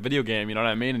YouTube is like a video game, you know what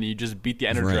I mean? And you just beat the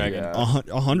Ender Right. Dragon. Yeah.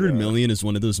 100 million is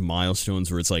one of those milestones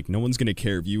where it's like no one's gonna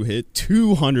care if you hit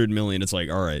 200 million. It's like,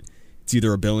 all right, it's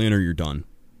either a billion or you're done.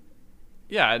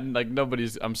 Yeah, and like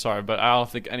I'm sorry, but I don't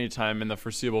think anytime in the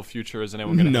foreseeable future is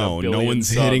anyone going to hit a No billion one's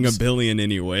subs. hitting a billion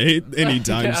anyway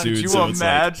anytime Yeah, soon. Could you so it's like,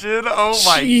 imagine? Oh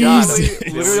my Jesus.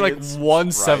 god. Literally like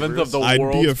 1/7 of the I'd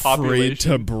world's be afraid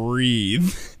population. to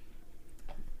breathe.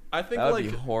 I think That would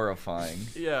like be horrifying.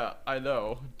 yeah, I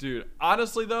know, dude.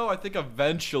 Honestly though, I think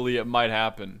eventually it might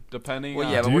happen, depending. Well,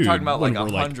 on, yeah, but we're Dude, talking about like when we're,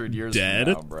 like, 100 years dead?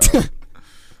 from now, bro.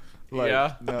 Like,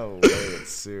 Yeah. no way,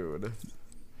 it's soon.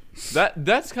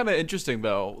 that's kind of interesting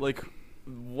though. Like,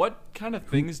 what kind of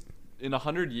things in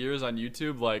 100 years on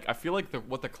YouTube? Like, I feel like I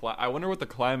wonder what the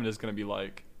climate is going to be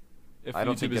like if I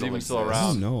don't think YouTube is it'll even still exist. I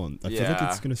around. don't know. I feel like Yeah.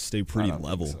 it's gonna stay I pretty don't think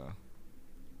level. so.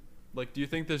 Like, do you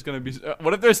think there's going to be?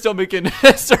 What if they're still making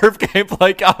surf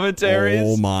gameplay commentaries?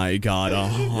 Oh my god,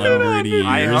 100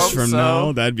 I years hope from so.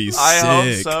 now, that'd be I hope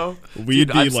sick. so. We'd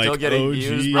Dude, be I'm like still getting OG.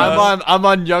 views, bro. I'm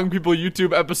on Young People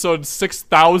YouTube episode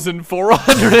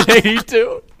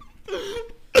 6,482.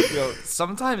 Yo,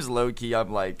 sometimes low key,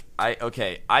 I'm like,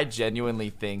 I genuinely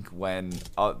think when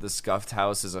the Scuffed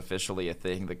House is officially a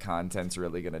thing, the content's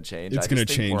really gonna change. It's I gonna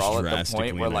just think we're change all at the drastically,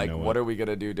 point where and I like, know what it. are we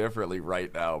gonna do differently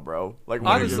right now, bro? Like,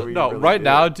 what Honestly, are we no, really right do?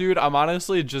 now, dude, I'm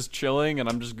honestly just chilling and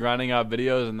I'm just grinding out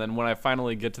videos. And then when I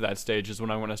finally get to that stage is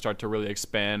when I want to start to really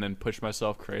expand and push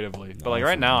myself creatively. But like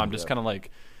right now, I'm just kind of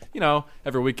like,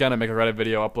 every weekend I make a Reddit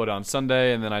video, upload it on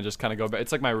Sunday, and then I just kind of go back.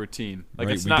 It's like my routine. Like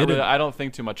Right, it's we not did really. it. I don't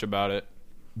think too much about it.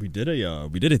 We did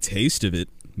a taste of it,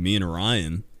 me and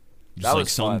Ryan. Just That like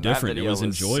was something fun. different. That It video was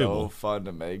enjoyable. So fun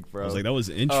to make, bro. I was like, that was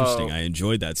interesting. Oh. I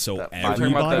enjoyed that. So That 5 You're talking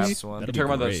about everybody, Crafts one. You're that'd talking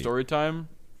be about that great. story time.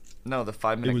 No, the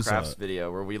 5-minute was, crafts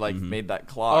video where we like made that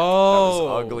clock. Oh. That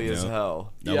was ugly as Yeah.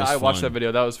 hell. That Yeah, was I watched fun. that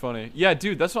video. That was funny. Yeah,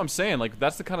 dude, that's what I'm saying. Like,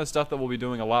 that's the kind of stuff that we'll be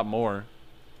doing a lot more.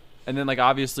 And then, like,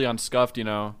 obviously on Scuffed,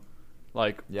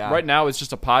 like, Yeah. right now it's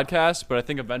just a podcast, but I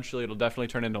think eventually it'll definitely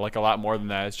turn into, like, a lot more than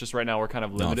that. It's just right now we're kind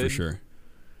of No, limited. for sure.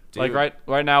 Like, Dude.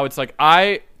 right now it's like,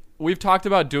 we've talked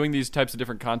about doing these types of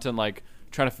different content, like,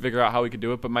 trying to figure out how we could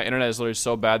do it, but my internet is literally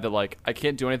so bad that, like, I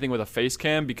can't do anything with a face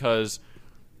cam because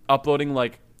uploading,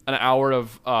 like, an hour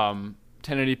of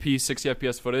 1080p 60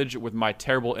 fps footage with my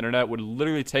terrible internet would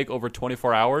literally take over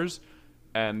 24 hours,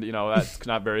 and that's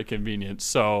not very convenient.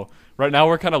 So right now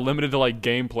we're kind of limited to like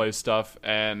gameplay stuff,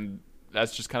 and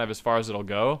that's just kind of as far as it'll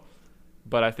go.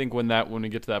 But I think when we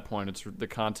get to that point, the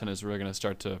content is really going to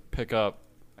start to pick up,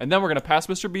 and then we're going to pass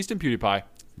Mr. Beast and PewDiePie.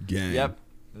 Gang. Yep.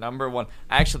 Number one.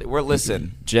 Actually,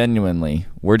 genuinely,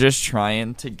 we're just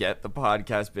trying to get the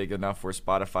podcast big enough where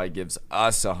Spotify gives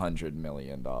us $100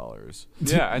 million.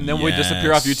 Yeah, and then we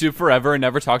disappear off Yes. YouTube forever and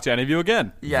never talk to any of you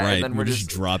again. Yeah, right. and then we we're just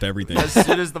drop everything. as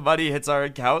soon as the money hits our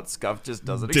account, Scuff just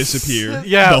doesn't Disappear. exist.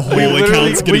 Yeah, the whole we literally-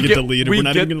 account's gonna we get get- deleted. we We're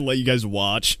not get- even gonna let you guys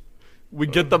watch. We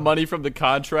get the money from the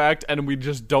contract, and we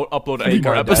just don't upload any Fake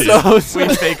more our deaths. episodes.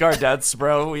 We fake our deaths,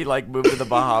 bro. We like move to the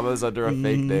Bahamas under a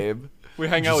fake name. We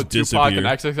hang out with Just Tupac and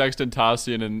disappear. XXX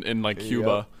Tentacion in like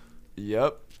Cuba.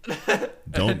 Yep.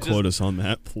 Don't just quote us on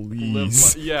that,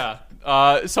 please. Yeah.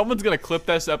 Someone's gonna clip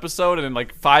this episode, and in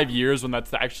like 5 years, when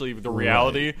that's actually the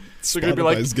reality, they're gonna be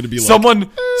like, Spotify's gonna be like, "Someone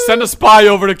send a spy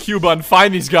over to Cuba and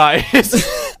find these guys."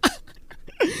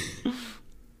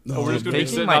 No, we're just gonna be Faking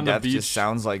sitting my on the death beach. just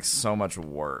sounds like so much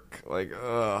work. Like,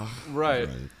 ugh. right.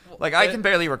 Like, I can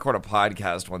barely record a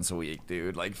podcast once a week,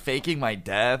 dude. Like, faking my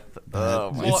death. Oh,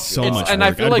 my it's so it's- much and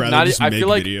work. I feel I'd like rather not- just I make feel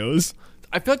like- videos.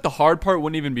 I feel like the hard part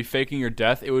wouldn't even be faking your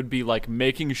death. It would be like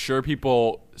making sure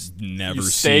people Never you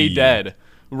stay see. dead.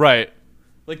 Right.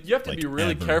 Like, you have to Like, be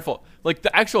really ever. careful. Like,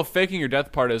 the actual faking your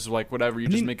death part is like whatever. You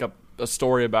just mean- make up a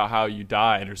story about how you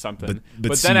died or something. But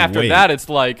But see, then after wait. that, it's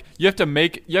like you have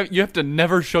to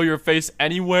never show your face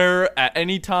anywhere at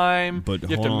any time. But you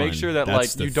have to hold make on. sure that That's like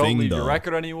the you don't thing, leave your though.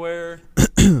 record anywhere.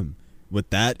 With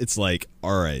that, it's like,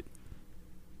 all right,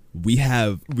 we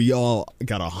all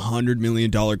got $100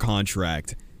 million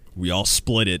contract. We all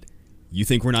split it. You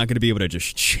think we're not going to be able to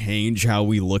just change how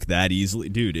we look that easily?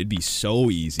 Dude, it'd be so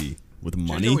easy with Change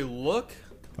how we money. look.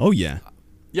 Oh, yeah.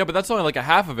 Yeah, but that's only like a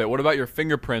half of it. What about your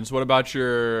fingerprints? What about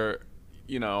your,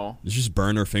 Let's just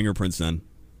burn our fingerprints then.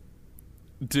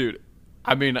 dude?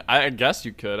 I mean, I guess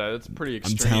you could. It's pretty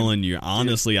I'm extreme. telling you,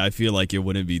 honestly, I feel like it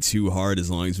wouldn't be too hard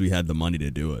as long as we had the money to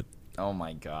do it. Oh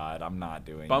my god, I'm not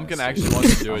doing Bumpkin this. actually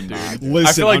wants to do it, dude. I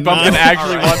Listen, feel like I'm Bumpkin not-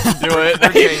 actually Alright. wants to do We're it.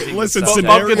 changing the Listen,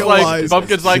 subject.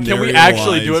 Bumpkin's like, can we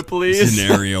actually do it, please?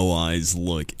 Scenario-wise,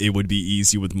 look, it would be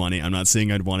easy with money. I'm not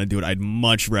saying I'd want to do it. I'd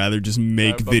much rather just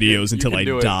make Bumpkin, videos you until can I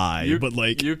do it. die. But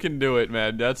like, you can do it,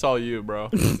 man. That's all you,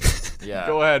 bro. Yeah.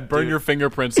 Go ahead, burn Dude. your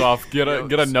fingerprints off. Get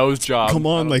a nose job. come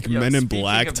on, like Yo, Men in speaking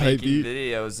Black of type making beat.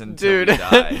 videos until Dude, we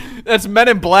die. that's Men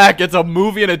in Black. It's a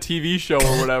movie and a TV show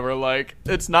or whatever. Like,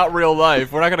 it's not real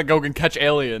life. We're not gonna go and catch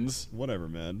aliens. Whatever,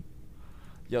 man.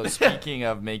 Yo, speaking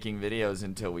of making videos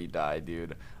until we die,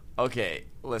 dude. Okay,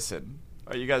 listen.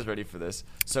 Are you guys ready for this?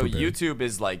 So Prepared. YouTube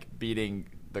is like beating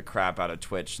the crap out of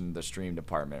Twitch in the stream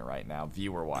department right now,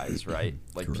 viewer-wise, right?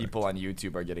 Like Correct. people on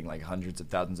YouTube are getting like hundreds of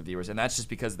thousands of viewers, and that's just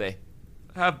because they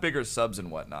have bigger subs and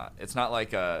whatnot. It's not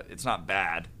like it's not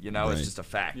bad, It's Right. just a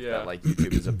fact Yeah. that like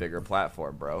YouTube is a bigger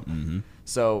platform, bro.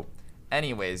 So,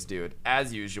 anyways, dude,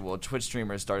 as usual, Twitch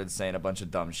streamers started saying a bunch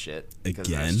of dumb shit because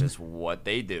that's Again? just what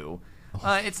they do.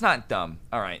 It's not dumb.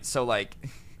 All right, so like,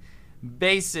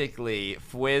 basically,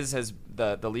 Fwiz has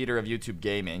the leader of YouTube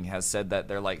Gaming has said that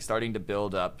they're like starting to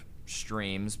build up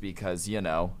streams because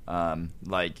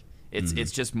like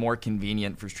it's just more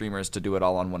convenient for streamers to do it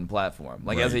all on one platform.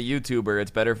 Like as a Right. YouTuber,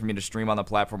 it's better for me to stream on the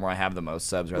platform where I have the most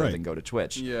subs rather Right. than go to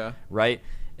Twitch. Yeah. Right?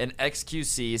 And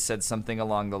XQC said something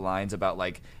along the lines about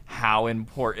like how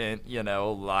important,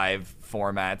 live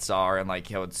formats are and like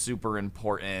how it's super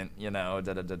important, da da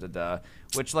da da da.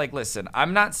 Which like listen,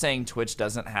 I'm not saying Twitch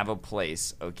doesn't have a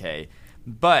place, okay?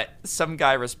 But some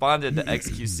guy responded to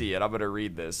XQC, and I'm going to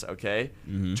read this, okay?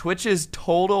 Twitch's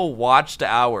total watched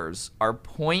hours are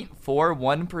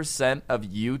 0.41% of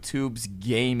YouTube's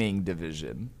gaming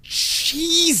division.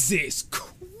 Jesus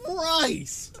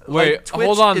Christ! Wait, Like, Twitch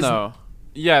hold on is- though.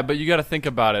 Yeah, but you got to think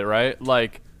about it, right?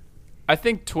 Like, I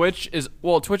think Twitch is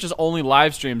only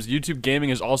live streams. YouTube Gaming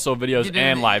is also videos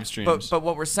and live streams. But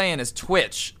what we're saying is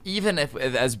Twitch, even if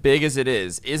as big as it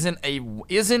is, isn't even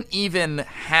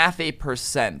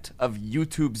 0.5% of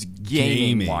YouTube's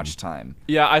gaming watch time.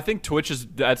 Yeah, I think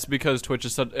that's because Twitch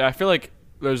is such, I feel like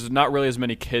there's not really as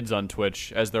many kids on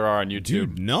Twitch as there are on YouTube.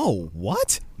 Dude, no.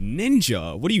 What?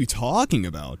 Ninja? What are you talking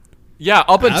about? Yeah,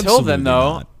 up until Absolutely then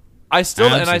though, not. I still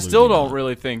Absolutely don't not.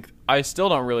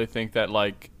 really think that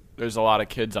like there's a lot of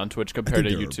kids on Twitch compared to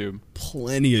There are YouTube.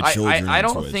 Plenty of children I on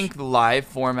don't Twitch. think live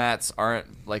formats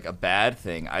aren't like a bad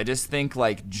thing. I just think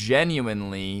like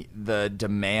genuinely the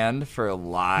demand for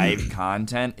live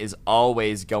content is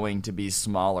always going to be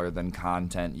smaller than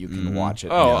content you can watch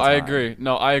at Oh, real I time. agree.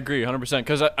 No, I agree 100%.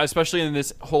 Because especially in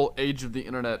this whole age of the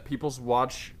internet, people's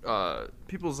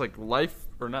like life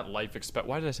or not life expect.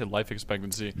 Why did I say life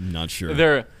expectancy? Not sure.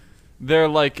 They're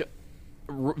like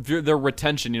their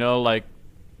retention. Like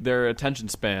their attention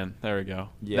span. There we go.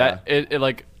 Yeah. That it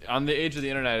like on the age of the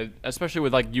internet, especially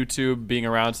with like YouTube being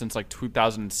around since like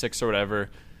 2006 or whatever,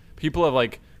 people have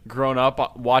like grown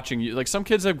up watching. Like some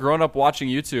kids have grown up watching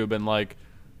YouTube and like.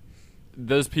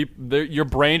 Those people, your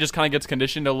brain just kind of gets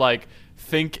conditioned to like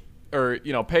think or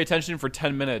pay attention for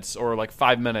 10 minutes or like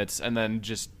 5 minutes, and then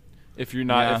just if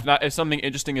something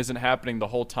interesting isn't happening the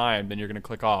whole time, then you're gonna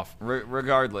click off.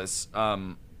 Regardless,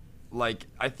 like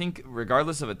I think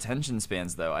regardless of attention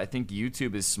spans though, I think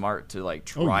YouTube is smart to like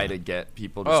try yeah. to get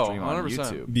people to Oh, stream on 100%.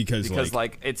 YouTube Because,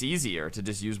 like it's easier to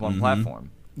just use one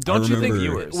platform. Don't you think?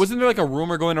 remember- Wasn't there like a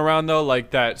rumor going around though,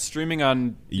 like that streaming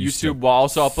on Used to YouTube while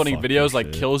also uploading fuck videos with like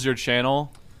shit. kills your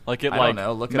channel? Like it I like don't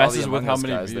know. Look at all messes the with Among how Us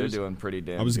many guys. views. They're doing pretty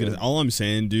damn. I was good. gonna. All I'm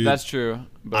saying, dude. That's true.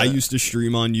 But I used to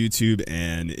stream on YouTube,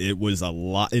 and it was a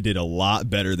lot. It did a lot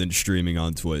better than streaming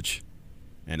on Twitch,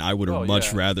 and I would Oh,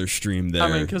 much yeah. rather stream there.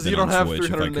 I mean, because than you don't on have Twitch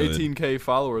if I could. 318K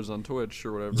followers on Twitch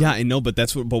or whatever. Yeah, I know, but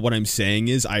what I'm saying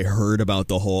is, I heard about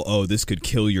the whole this could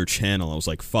kill your channel. I was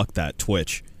like, fuck that,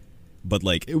 Twitch. But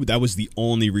like, that was the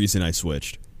only reason I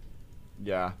switched.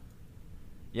 Yeah.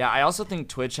 Yeah, I also think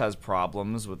Twitch has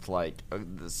problems with like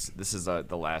this is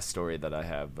the last story that I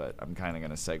have, but I'm kind of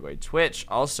going to segue. Twitch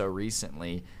also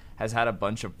recently has had a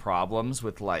bunch of problems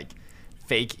with like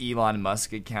fake Elon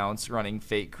Musk accounts running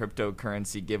fake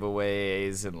cryptocurrency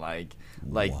giveaways and like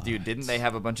What? dude, didn't they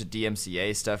have a bunch of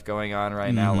DMCA stuff going on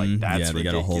right now? Like that's yeah, they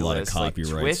got a whole lot of ridiculous. Like,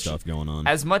 copyright Twitch, stuff going on.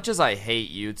 As much as I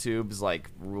hate YouTube's like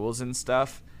rules and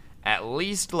stuff, at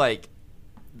least like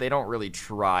they don't really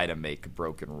try to make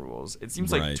broken rules. It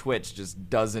seems like Right. Twitch just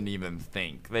doesn't even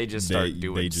think. They just start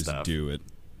doing they just stuff. do it.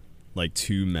 Like,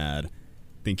 too mad.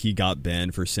 Think he got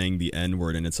banned for saying the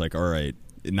N-word, and it's like, all right,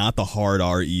 not the hard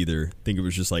R either. Think it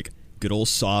was just like good old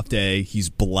soft A. He's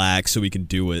black, so he can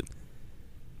do it.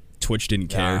 Twitch didn't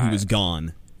care. Yeah, He was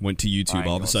gone. Went to I YouTube. ain't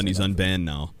All of a gonna sudden, say he's nothing. unbanned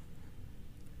now.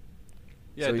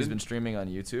 Yeah, So he's didn't- been streaming on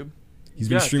YouTube. He's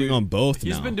been Yeah, streaming dude. on both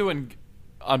He's now. been doing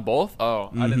on both. Oh,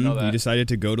 I didn't know He that. decided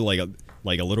to go to like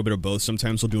a little bit of both.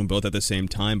 Sometimes he'll do them both at the same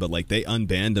time, but like they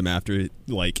unbanned him after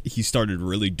like he started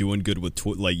really doing good with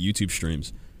like YouTube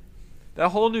streams. That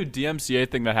whole new DMCA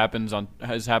thing that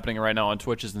is happening right now on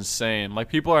Twitch is insane. Like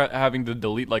people are having to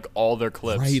delete like all their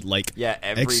clips. Right, like Yeah,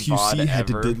 every XQC VOD had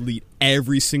ever. to delete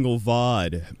every single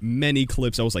VOD, many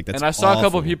clips. I was like, that's And I saw a couple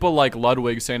awful. of people like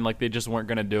Ludwig saying like they just weren't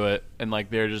gonna do it, and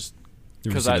like they're just They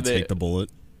were just gonna take the bullet.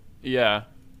 yeah.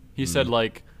 He said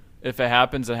like if it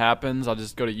happens, it happens. I'll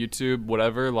just go to YouTube,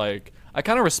 whatever. Like I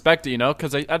kind of respect it, you know,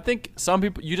 because I think some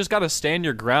people you just gotta stand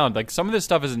your ground. Like some of this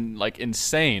stuff is like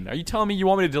insane. Are you telling me you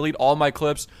want me to delete all my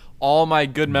clips, all my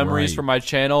good memories Right. from my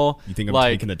channel? You think I'm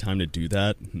like, taking the time to do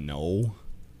that? No,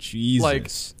 Jesus.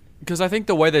 Like, because I think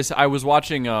the way I was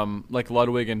watching like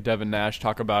Ludwig and Devin Nash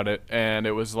talk about it, and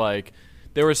it was like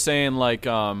they were saying like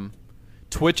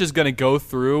Twitch is gonna go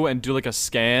through and do like a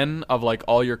scan of like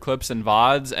all your clips and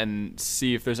VODs and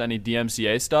see if there's any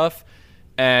DMCA stuff,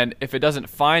 and if it doesn't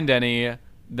find any,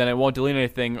 then it won't delete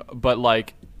anything. But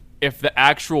like if the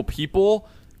actual people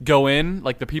go in,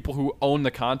 like the people who own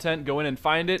the content go in and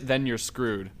find it, then you're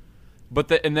screwed.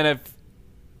 And then if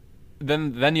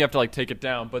then you have to like take it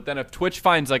down. But then if Twitch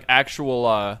finds like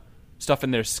actual stuff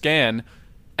in their scan,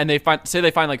 and they find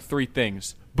like 3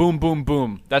 things, boom, boom,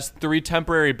 boom. That's 3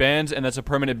 temporary bans, and that's a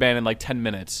permanent ban in like 10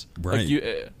 minutes.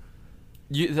 Right.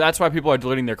 Like that's why people are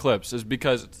deleting their clips, is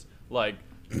because it's like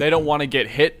they don't want to get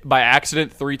hit by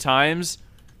accident 3 times,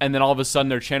 and then all of a sudden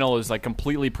their channel is like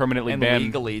completely permanently And banned.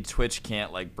 legally, Twitch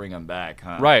can't like bring them back,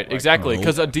 huh? Right, Like, exactly. Oh.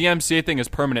 Because a DMCA thing is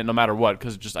permanent no matter what.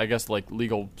 Because just I guess like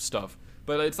legal stuff.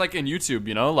 But it's like in YouTube,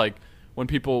 you know, like when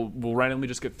people will randomly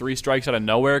just get 3 strikes out of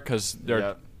nowhere because their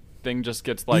Yep. thing just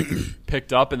gets like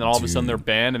picked up, and then all of a sudden Dude. they're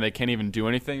banned and they can't even do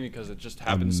anything because it just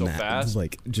happens so fast.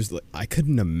 I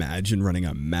couldn't imagine running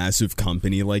a massive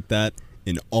company like that,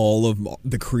 and all of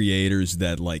the creators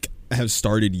that like have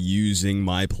started using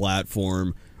my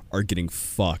platform are getting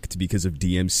fucked because of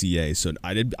DMCA. So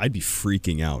I'd be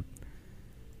freaking out.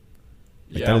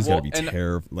 Like, that has got to be and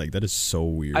terrible. Like, that is so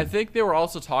weird. I think they were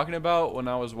also talking about, when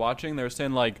I was watching, they were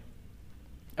saying like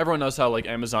everyone knows how like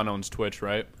Amazon owns Twitch,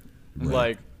 right? Right.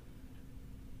 Like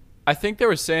I think they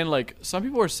were saying like some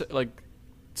people were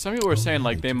saying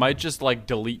like they might just like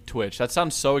delete Twitch. That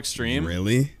sounds so extreme.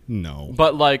 Really? No.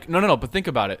 But like no, but think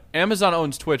about it. Amazon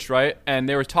owns Twitch, right? And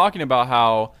they were talking about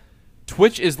how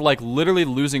Twitch is like literally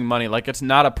losing money. Like it's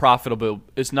not a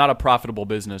profitable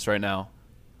business right now.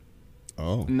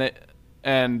 Oh.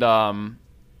 And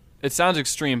it sounds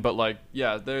extreme, but like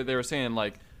yeah, they were saying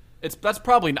like that's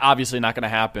probably obviously not going to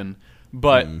happen,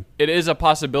 but it is a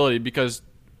possibility because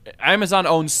Amazon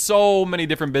owns so many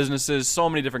different businesses, so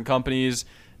many different companies,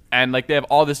 and like they have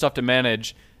all this stuff to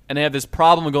manage, and they have this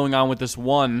problem going on with this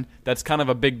one that's kind of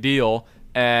a big deal,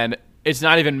 and it's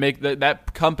not even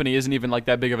that company isn't even like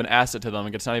that big of an asset to them.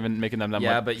 Like it's not even making them that much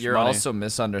Yeah, money. but you're also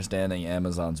misunderstanding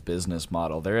Amazon's business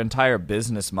model. Their entire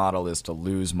business model is to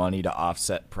lose money to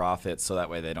offset profits so that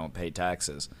way they don't pay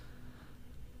taxes.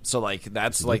 So like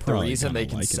that's They're like the probably reason kinda they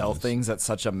can liking sell this. things at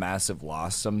such a massive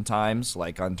loss sometimes,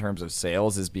 like on terms of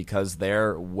sales, is because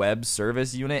their web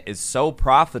service unit is so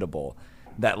profitable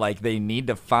that like they need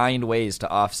to find ways to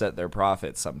offset their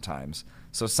profits sometimes.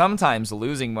 So sometimes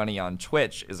losing money on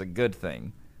Twitch is a good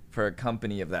thing for a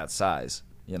company of that size,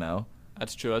 you know?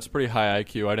 That's true. That's pretty high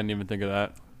IQ. I didn't even think of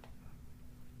that.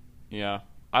 Yeah.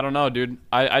 I don't know, dude.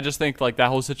 I just think like that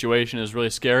whole situation is really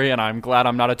scary, and I'm glad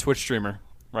I'm not a Twitch streamer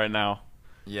right now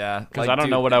Yeah, because I don't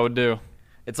know what I would do.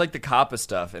 It's like the COPPA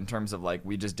stuff in terms of like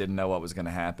we just didn't know what was going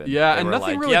to happen. Yeah, They and were nothing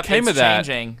like, really yep, came it's of that.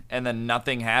 changing, and then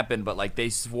nothing happened. But like they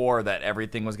swore that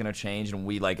everything was going to change, and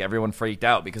we like everyone freaked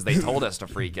out because they told us to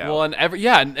freak out. Well,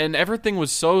 and everything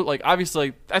was so like obviously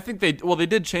like, I think they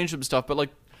did change some stuff, but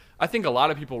like I think a lot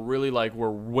of people really like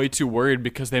were way too worried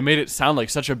because they made it sound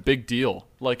like such a big deal.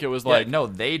 Like it was like no,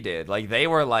 they did. Like they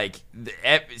were like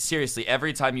seriously.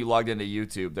 Every time you logged into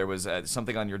YouTube, there was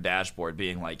something on your dashboard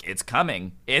being like, "It's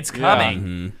coming, it's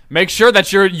coming." Make sure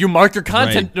that you mark your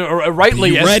content rightly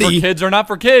Be as ready. for kids or not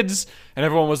for kids. And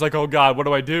everyone was like, "Oh God, what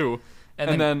do I do?"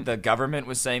 And then the government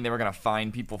was saying they were going to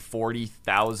fine people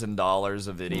 $40,000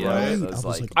 a video. Right. It I was was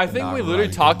like, like, I think not we literally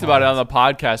right. talked about it on the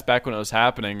podcast back when it was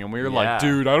happening, and we were Yeah. like,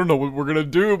 "Dude, I don't know what we're gonna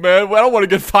do, man. I don't want to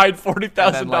get fined And then,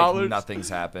 $40,000." nothing's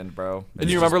happened, bro. And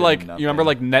you remember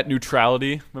like net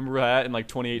neutrality? Remember that in like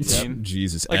 2018?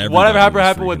 Jesus, Like everybody whatever was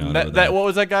happened with freaking out net, over that? What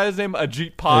was that guy's name?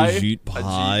 Ajit Pai. Ajit Pai.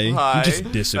 Pai. He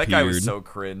just disappeared. That guy was so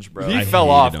cringe, bro. He I fell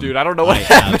hated off, him. dude. I don't know what I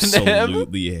happened to him.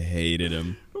 absolutely hated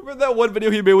him. Remember that one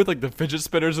video he made with like the fidget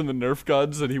spinners and the Nerf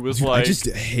guns, and he was Dude, like, I just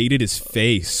hated his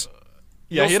face.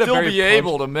 yeah, he had You'll a still very be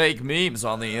able to make memes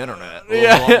on the internet.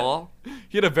 Yeah.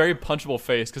 He had a very punchable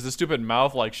face because his stupid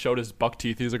mouth like showed his buck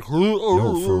teeth. He was like,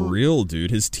 No, for real,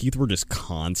 dude. His teeth were just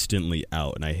constantly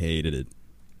out, and I hated it.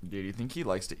 Dude, you think he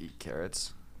likes to eat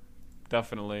carrots?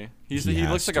 Definitely. He He has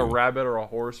looks like to. a rabbit or a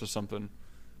horse or something.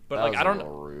 But That like was I a don't,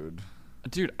 little rude.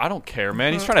 dude. I don't care,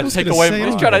 man. He's trying to was take gonna away. say, I He's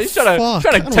don't trying to. give He's a trying to. fuck. I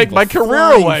Trying to don't take give my a career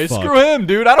flying away. fuck. Screw him,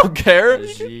 dude. I don't care,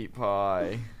 Ajit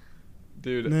Pai.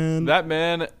 dude. Man. That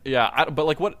man. Yeah. But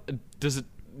like, what does it?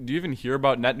 Do you even hear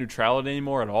about net neutrality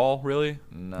anymore at all? Really?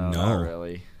 No, No. not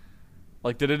really.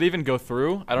 Like, did it even go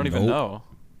through? I don't even Nope. know.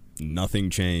 Nothing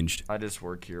changed. I just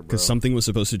work here, bro. Because something was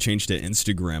supposed to change to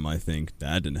Instagram, I think.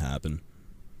 That didn't happen.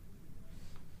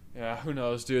 Yeah, who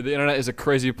knows, dude? The internet is a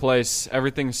crazy place.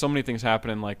 Everything, so many things happen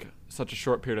in like such a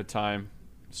short period of time.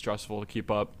 It's stressful to keep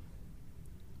up.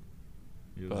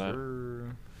 Yes, but-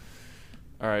 sir.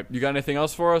 All right, you got anything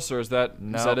else for us, or is that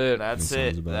it? That's That sounds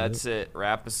it. about That's it.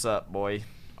 Wrap us up, boy.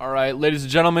 All right, ladies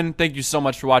and gentlemen, thank you so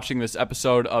much for watching this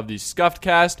episode of the Scuffed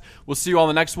Cast. We'll see you on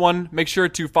the next one. Make sure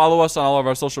to follow us on all of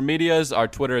our social medias. Our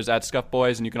Twitter is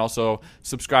 @ScuffedBoys, and you can also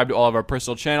subscribe to all of our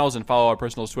personal channels and follow our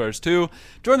personal Twitters too.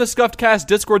 Join the Scuffed Cast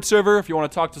Discord server if you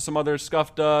want to talk to some other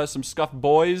scuffed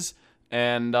boys.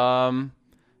 And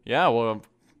yeah, we'll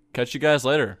catch you guys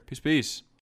later. Peace.